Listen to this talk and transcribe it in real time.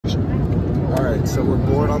Alright, so we're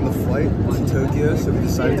bored on the flight to Tokyo, so we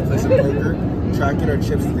decided to play some poker. Tracking our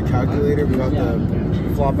chips with the calculator. We got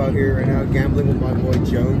the flop out here right now, gambling with my boy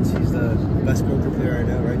Jones. He's the best poker player I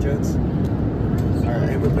know, right Jones? Alright,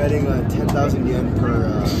 and we're betting 10,000 yen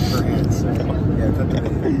per hand, so yeah, cut that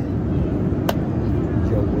in.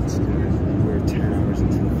 Yo, what's good? We're 10 hours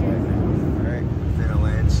into the flight now. Alright, we're gonna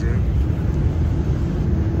land soon.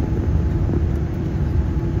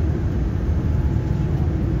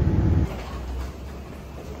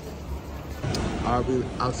 We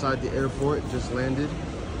outside the airport, just landed.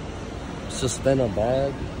 Suspend a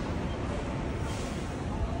bag.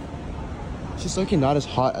 It's just looking not as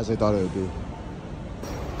hot as I thought it would be.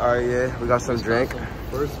 Alright, yeah, we got some drink.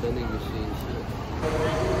 First vending machine shit.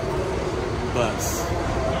 Bus.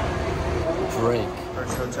 Drink.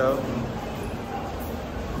 First hotel.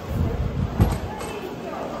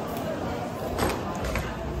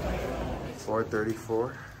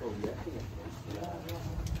 $434. Oh, yeah.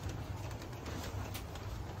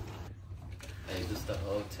 Hey, this is the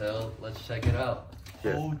hotel. Let's check it out.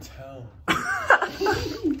 Yeah. Hotel.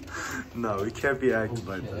 No, we can't be acting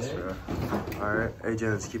like this, bro. Alright, hey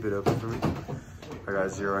Jen, let's keep it open for me. I got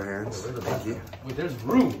 0 hands. Thank you. Wait, there's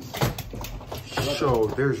rooms. So,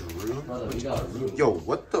 there's room? Brother, we got a room. Yo,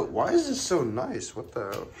 what the? Why is this so nice? What the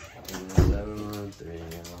hell? 713, you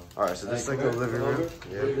know. Alright, so this is like a living room.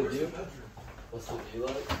 Yeah. What's the view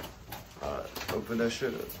like? Alright, open that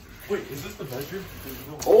shit up. Wait, is this the bedroom?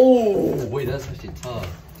 Oh, wait, that's actually tough.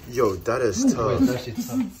 Yo, that is Wait, tough. that's actually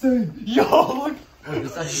tough. Insane. Yo, look. Wait,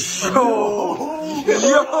 this actually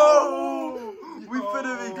Yo! We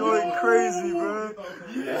finna be going crazy, bro.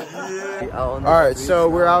 Yeah. Alright, so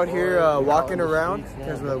we're out here walking around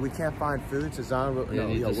because we can't find food. So Zan,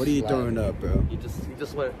 yo, what are you throwing up, bro? You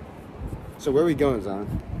just went. So where are we going, Zan?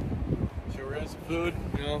 So we're getting some food,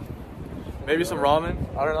 you know. Maybe some ramen.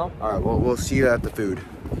 I don't know. Alright, well, we'll see you at the food.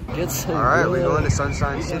 Get some. Alright, we're going to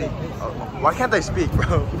Sunshine City. Why can't they speak,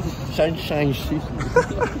 bro? Sunshine City.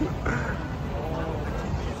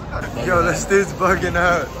 Yo, this dude's bugging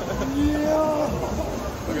out.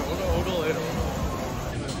 Okay, we'll go later.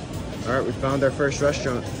 Alright, we found our first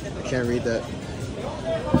restaurant. I can't read that.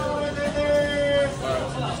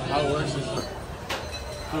 How was this?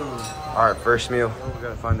 Alright, first meal. We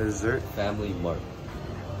gotta find the dessert. Family Mart.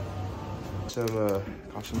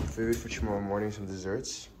 Got some food for tomorrow morning, some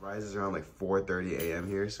desserts. Rise is around like 4:30 a.m.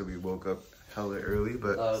 here, so we woke up hella early,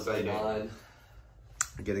 but By 9.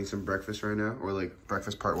 getting some breakfast right now, or like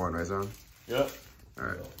breakfast part 1, right, Zon? Yep.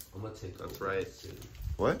 Alright. I'm gonna take over. That's right. This city.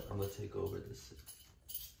 What? I'm gonna take over this city.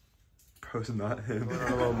 Bro's not him. We're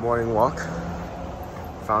on a little morning walk.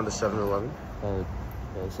 Found a 7-Eleven. Oh,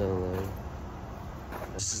 so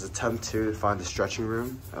This is attempt 2 to find the stretching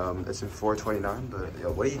room. It's in 429, but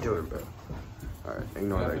yo, what are you doing, bro? Alright,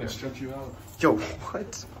 ignore I'm that. gonna Guy. stretch you out. Yo,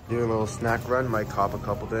 what? Doing a little snack run, might cop a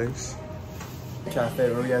couple things. Cafe,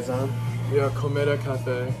 what are we guys on? Yeah, Komeda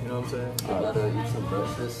Cafe, you know what I'm saying? you gotta eat some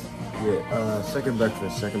breakfast. Yeah, second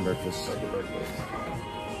breakfast.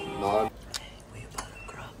 Non.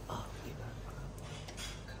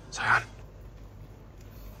 Zion.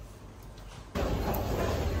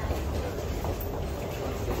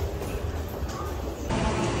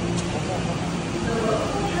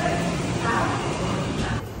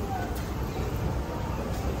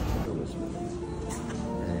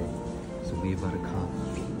 So we about to cop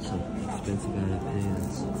some expensive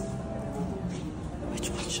pants. Which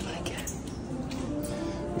one should I get?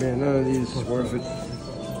 Man, none of these is worth it.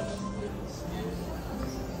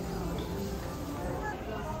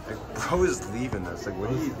 Like, bro is leaving us. Like, what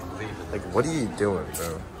are you leaving? Like, what are you doing,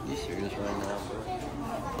 bro? You serious right now, bro?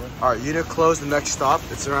 Alright, Uniqlo's the next stop.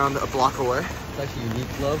 It's around a block away. It's actually Unique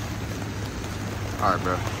Club. Alright,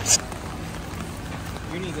 bro.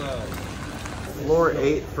 Floor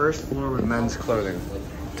 8, first floor with men's clothing.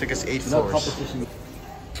 Took us 8 No floors. competition.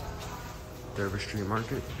 Dover Street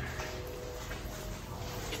Market.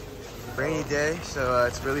 Rainy day, so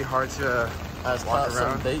it's really hard to walk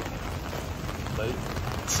around. Bait.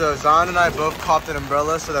 So Zan and I both copped an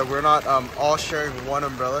umbrella so that we're not all sharing one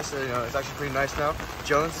umbrella. So, you know, it's actually pretty nice now.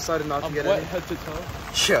 Jones decided not to get wet any. head to toe.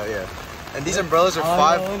 Yeah. And these umbrellas are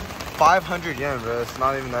 500 yen, bro. It's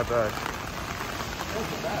not even that bad.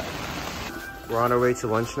 We're on our way to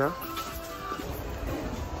lunch now.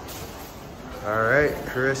 All right,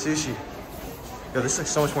 Korea sushi. Yo, this looks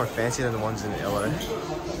so much more fancy than the ones in LA.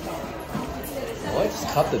 Oh, I just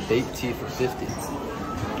copped the baked tea for 50.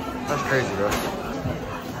 That's crazy, bro.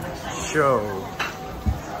 Show.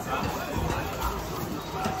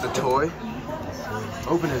 The toy.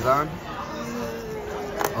 Open it, on.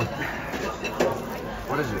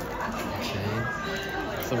 What is it? Chain.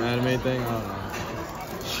 some anime thing. I don't know.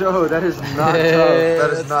 Show, that is not Hey, tough.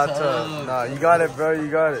 That is that's not tough. tough. Nah, you got it, bro. You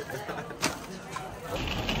got it.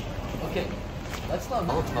 Okay, let's not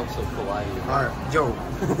all talk so kawaii. Alright, yo.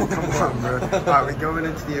 Come on, bro. Alright, we're going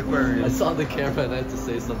into the aquarium. I saw the camera and I had to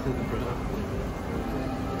say something, bro.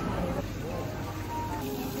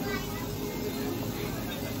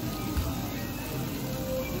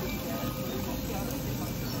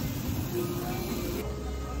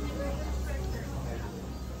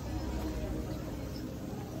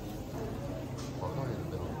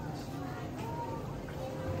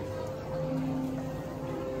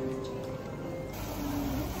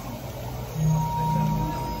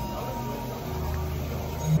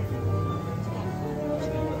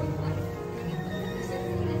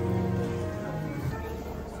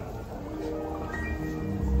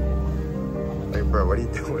 Hey, bro, what are you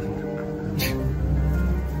doing?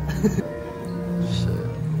 Shit.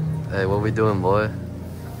 Hey, what we doing, boy?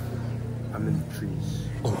 I'm in the trees.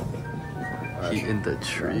 He in the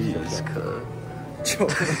trees, cuz. Yo,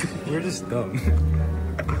 we're just dumb.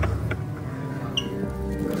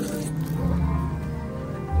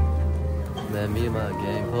 Man, me and my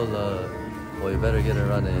gang, pull up. Boy, you better get it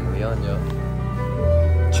running. We on yo.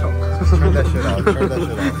 Turn that shit off. Turn that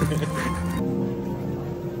shit off.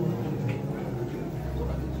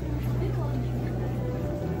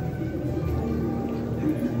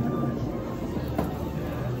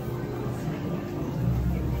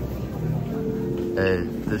 Hey,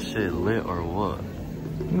 this shit lit or what?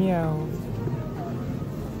 Meow.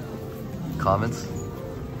 Comments?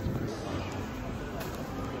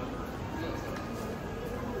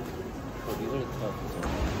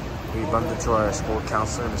 We bumped into our school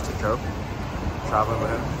counselor, Mr. Coe. Traveling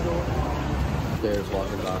with him. Bears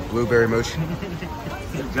walking by. Blueberry motion.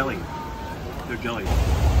 They're jelly. They're jelly.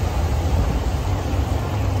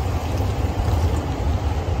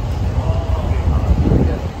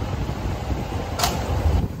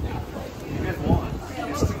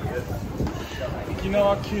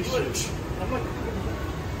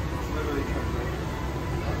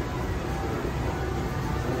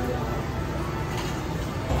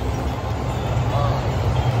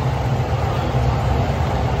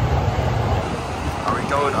 Are we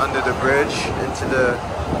going under the bridge into the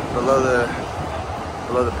below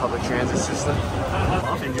the public transit system?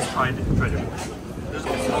 And just try to.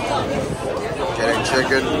 Getting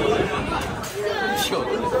chicken.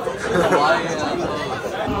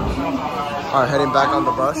 Alright, heading back on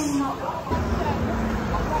the bus.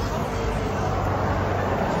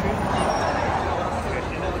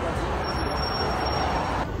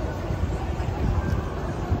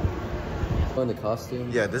 In the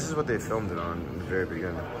costume? Yeah, this is what they filmed it on in the very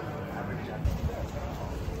beginning. Man,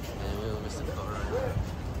 we missed the car.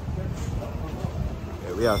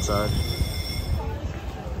 Yeah, we outside.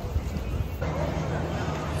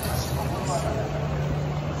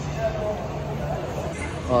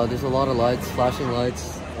 There's a lot of lights, flashing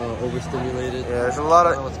lights, overstimulated. Yeah, there's a lot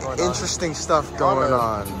I don't know what's going of on. interesting stuff going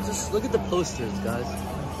on. Just look at the posters, guys.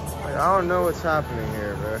 Like, I don't know what's happening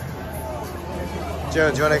here, bro. Joe,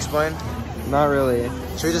 do you want to explain? Not really.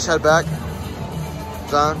 Should we just head back?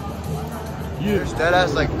 John? Yeah. There's dead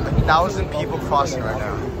ass like 1,000 people crossing right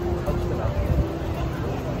now.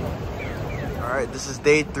 Alright, this is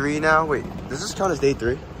day 3 now. Wait, does this count as day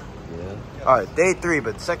 3? Yeah. Alright, day 3,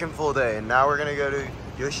 but second full day. And now we're gonna go to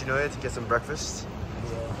Yoshinoya to get some breakfast.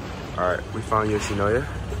 Alright, we found Yoshinoya.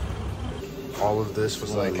 All of this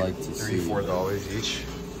was Well, like I'd like to see. $3-4 each.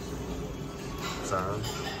 Sound.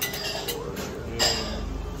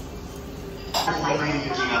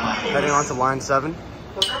 Heading on to line 7.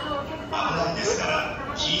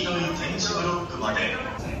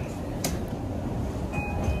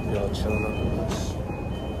 Yo, chilling on the bus.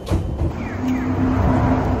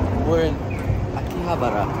 We're in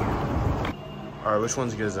Akihabara. Alright, which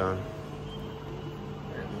one's good, Zone?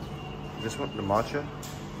 This one, the matcha?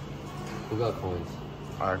 Who got coins?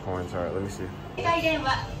 Alright, coins, alright, let me see.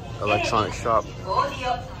 Electronic shop. Is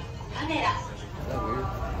that weird?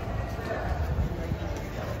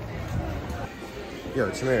 Yo,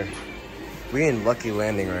 Tamir. We in Lucky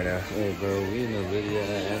Landing right now. Hey, bro, we in the video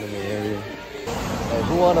anime area. Hey,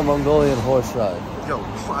 who won a Mongolian horse ride? Yo,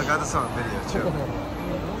 I got this on video too.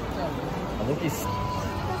 I think he's.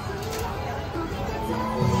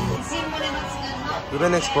 We've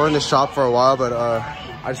been exploring the shop for a while, but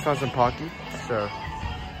I just found some Pocky. So,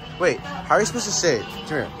 wait, how are you supposed to say it? Come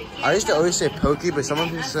here. I used to always say Pokey, but someone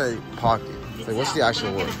used to say Pocky. Like, what's the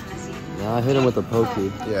actual word? Nah, I hit him with a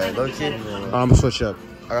pokey. Yeah, low key. I'm gonna switch up.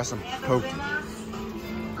 I got some Pokey.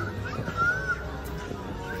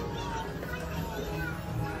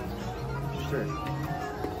 Sure.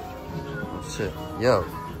 shit. Yo.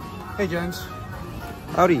 Hey, Jones.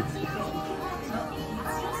 Howdy. You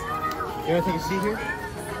wanna take a seat here?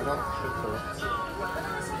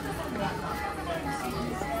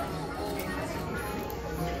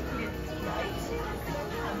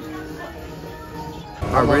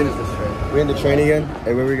 Alright, we're in the train again.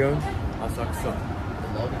 Hey, where are we going? Asakusa.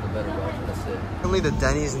 The longer the better, bro. That's it. Apparently the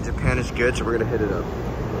Denny's in Japan is good, so we're gonna hit it up.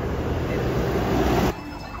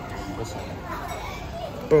 What's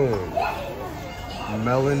that? Boom.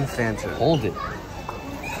 Melon Fanta. Hold it.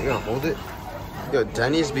 You gonna hold it? Yo,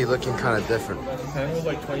 Denny's be looking kind of different. Japan was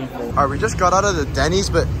like 24. Alright, we just got out of the Denny's,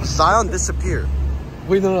 but Zion disappeared.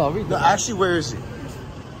 Wait, no. No, actually, where is he?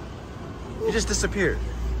 He just disappeared.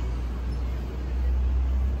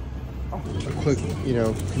 A quick,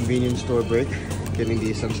 convenience store break, getting the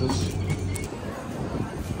essentials.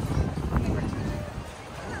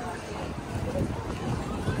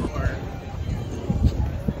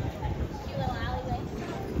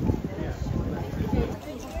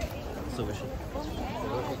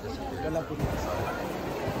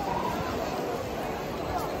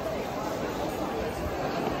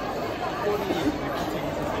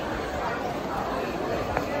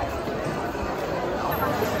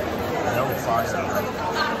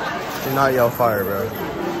 Do not yell fire, bro.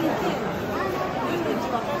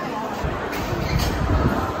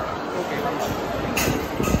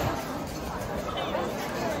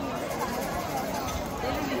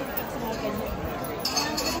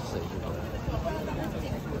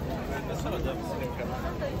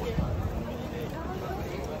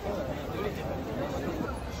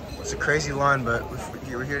 It's a crazy line, but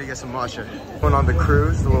we're here to get some matcha. Going on the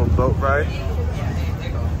cruise, the little boat ride.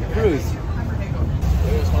 Cruise.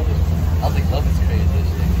 I don't think love is crazy.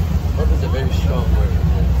 Love is a very strong word.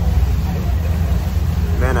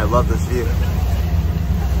 Man, I love this view.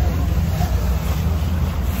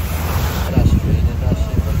 That straight in that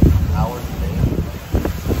shit, like hours a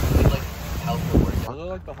day. Like health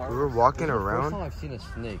work. We were walking First around. time I've seen a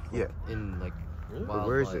snake. Yeah. In like wildlife.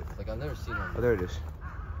 Where is it? Like I've never seen one. Oh, there it is.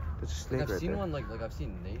 There's a snake Like, I've right seen there. one like I've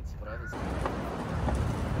seen Nate's, but I haven't seen.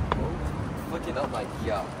 Looking up like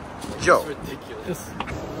yeah. Like, Joe. it's ridiculous.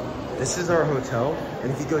 This is our hotel,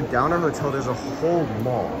 and if you go down our hotel, there's a whole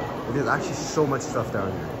mall. And there's actually so much stuff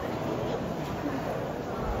down here.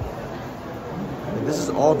 And this is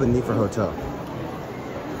all beneath our hotel.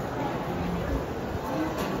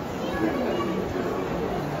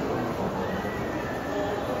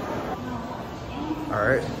 All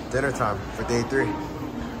right, dinner time for day 3.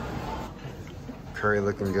 Curry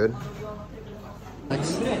looking good.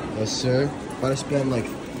 Yes, sir. About to spend like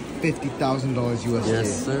 $50,000 USD.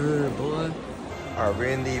 Yes, sir, boy. Alright, we're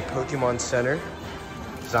in the Pokemon Center.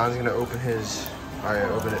 Zon's gonna open his. Alright,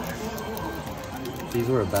 open it. These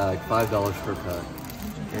were a bag, $5 per pack.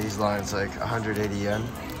 Yeah, these lines like 180 yen.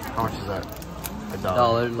 How much is that?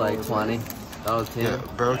 $1, like 20. $10. Yeah,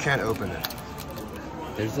 bro can't open it.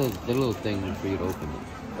 There's a little thing for you to open it.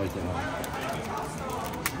 Right there.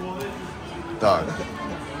 Dog.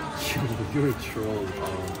 You're a troll,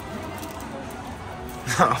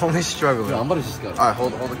 Only struggling. Yo, I'm about to just go. Alright,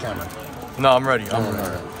 hold the camera. No, I'm ready. I'm ready.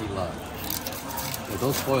 Alright, be live. Yo,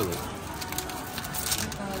 don't spoil it.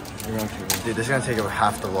 Dude, this is gonna take up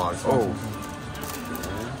half the vlog. Oh.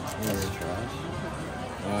 That's trash.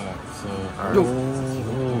 Alright, Alright.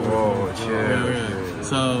 Whoa, chill.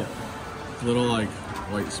 So, little like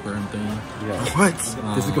white sperm thing. Yeah. What?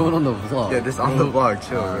 This is going on the vlog. Yeah, this on the vlog,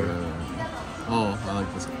 chill, bro. Oh, I like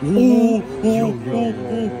this.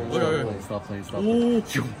 Stop playing.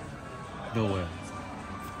 No way.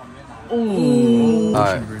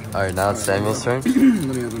 Alright, now it's Samuel's turn.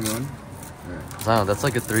 Let me open one. Zion, that's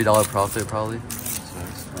like a $3 profit probably.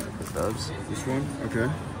 With dubs. This one? Okay.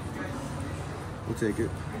 We'll take it.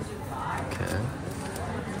 Okay.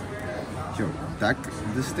 Yo,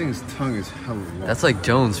 this thing's tongue is hella long. That's like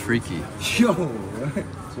Jones freaky. Yo, what?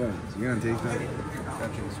 Jones, you gonna take that?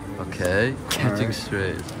 Okay. Catching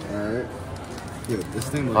strays. Alright. Yo, this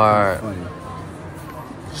thing looks Alright. funny.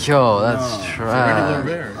 Yo, that's Nah, trash.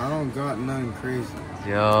 bear. I don't got nothing crazy. This one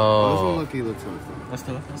Yo. looks so funny. That's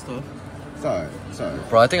tough. That's tough. It's alright. It's alright.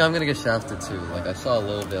 Bro, I think I'm gonna get shafted too. Like I saw a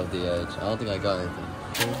little bit of the edge. I don't think I got anything.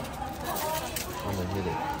 I'm gonna hit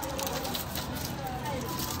it.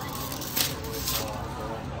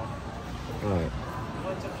 Alright.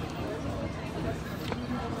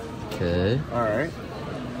 Okay. Alright.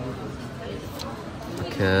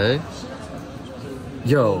 Okay.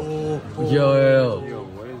 Yo. Yo. Yo,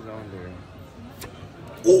 what is on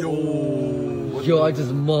there? Yo, I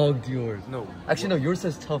just mugged yours. No. Actually, no, yours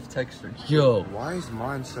says tough texture. Yo. Why is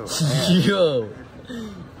mine so Yo.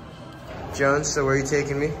 Jones, so where are you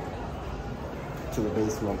taking me? to the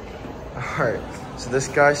basement. Alright, so this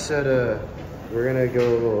guy said we're gonna go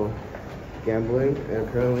a little gambling, and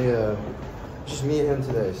apparently just me and him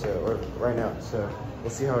today, so, or right now, so we'll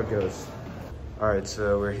see how it goes. Alright,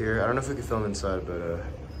 so we're here. I don't know if we can film inside, but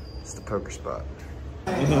it's the poker spot.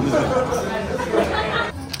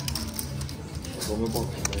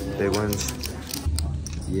 Big ones.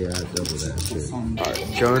 Yeah, double that shit.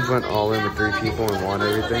 Alright, Jones went all in with 3 people and won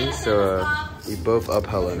everything, so we both up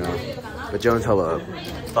hella now. But Jones hella up.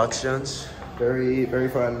 Bucks Jones. Very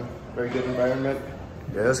fun, very good environment.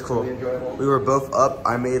 Yeah, that's cool. Really enjoyable. We were both up.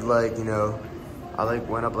 I made like, you know, I like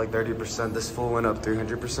went up like 30%. This fool went up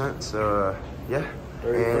 300%. So yeah.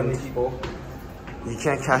 Very friendly people. You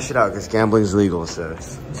can't cash it out because gambling is legal. So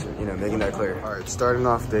you know, making that clear. All right, starting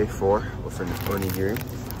off day 4 with an onigiri.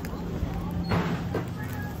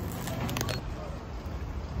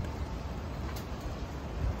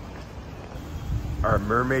 Our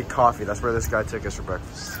mermaid coffee. That's where this guy took us for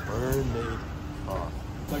breakfast. Mermaid coffee.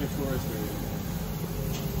 It's like a tourist area.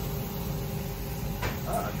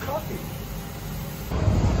 Coffee.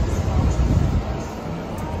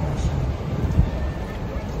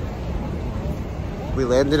 We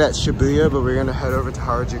landed at Shibuya, but we're gonna head over to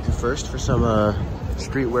Harajuku first for some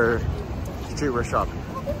streetwear shopping.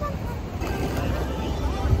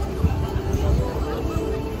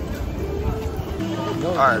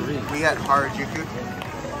 Alright, we at Harajuku.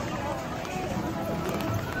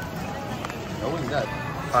 What was that?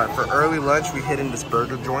 Alright, for early lunch, we hit in this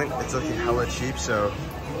burger joint. It's looking hella cheap, so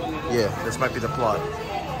yeah, this might be the plot.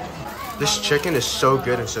 This chicken is so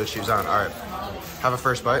good and so cheap. Alright, have a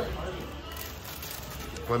first bite.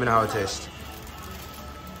 Let me know how it tastes.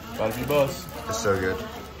 Gotta be boss. It's so good.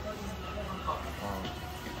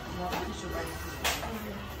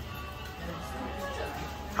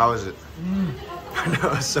 How is it? I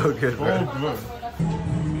know, it's so good, bro. Oh, good.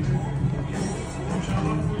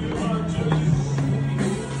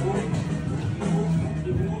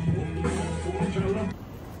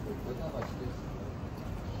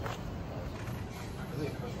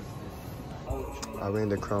 Are we in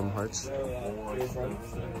the Chrome Hearts?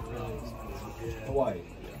 Hawaii.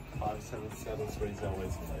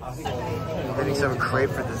 57730. Getting some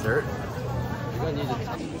crepe for dessert.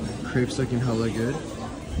 Crepe's looking hella good.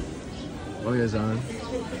 Oh yeah, Zan.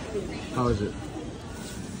 How is it?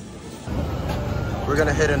 We're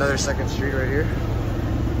gonna hit another second street right here.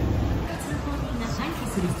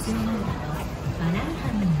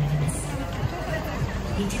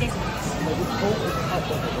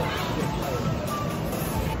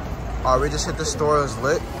 We just hit the store. It was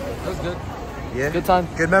lit. That was good. Yeah. Good time.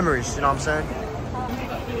 Good memories. You know what I'm saying?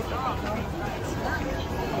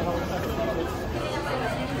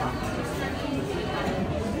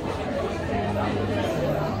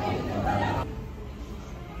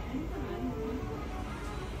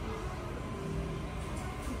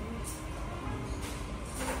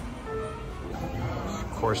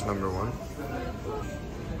 Course number 1.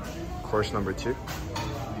 Course number 2.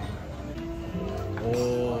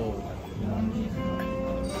 Oh.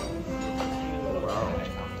 Wow.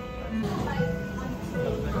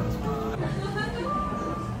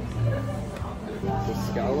 The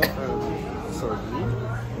scallop and sardine.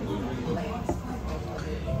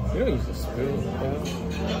 You don't use a spoon.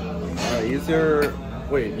 Alright, use your.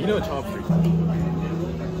 Wait, you know chopsticks.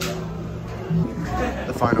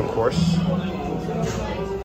 The final course.